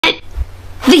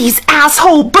These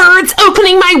asshole birds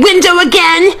opening my window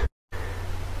again!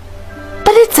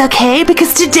 But it's okay,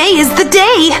 because today is the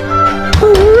day!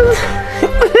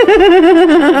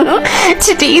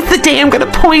 Today's the day I'm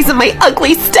gonna poison my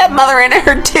ugly stepmother and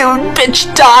her 2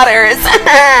 bitch daughters!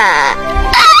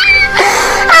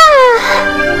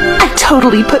 I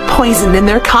totally put poison in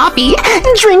their coffee.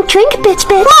 Drink, bitch.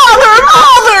 Mother!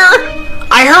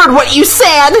 I heard what you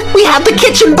said! We have the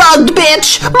kitchen bugged,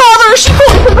 bitch! Mother, she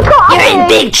poisoned the coffee! You're in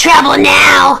big trouble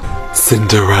now!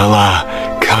 Cinderella,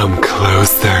 come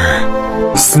closer.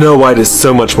 Snow White is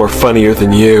so much more funnier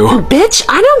than you. Bitch,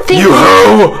 I don't think— You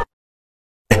hoe!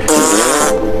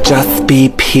 Just be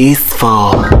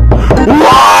peaceful.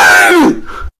 Run!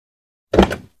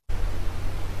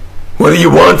 What do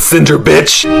you want, Cinder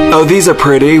bitch? Oh, these are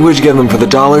pretty. Where'd you get them, for the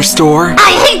dollar store?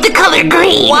 I hate the color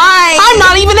green! Why? I'm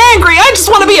not even angry! I just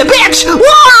want to be a bitch!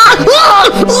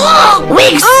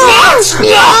 Wig snatch!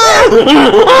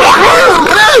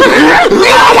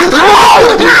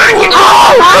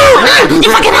 You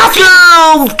fucking husky!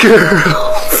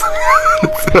 Girls!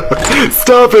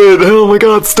 Stop it! Oh my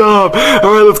god, stop!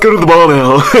 Alright, let's go to the ball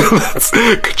now.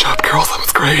 Good job, girls. That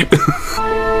was great.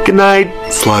 Good night,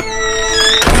 slut.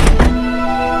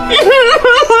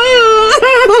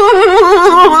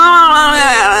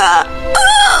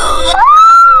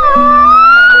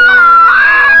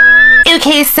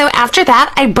 Okay, so after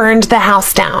that, I burned the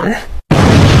house down.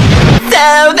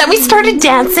 So then we started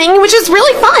dancing, which was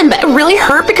really fun, but it really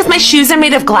hurt because my shoes are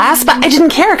made of glass, but I didn't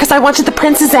care because I wanted the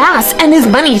prince's ass and his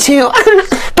money too.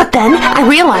 But then I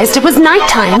realized it was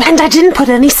nighttime and I didn't put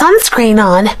any sunscreen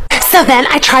on. So then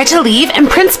I tried to leave and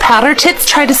Prince Powder Tits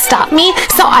tried to stop me,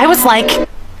 so I was like,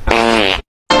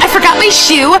 I forgot my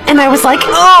shoe, and I was like,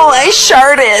 oh, I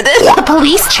sharted. The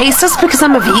police chased us because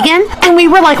I'm a vegan, and we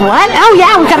were like, what? Oh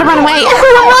yeah, we gotta run away.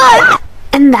 What?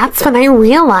 And that's when I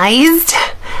realized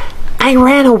I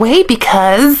ran away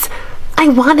because I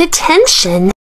want attention.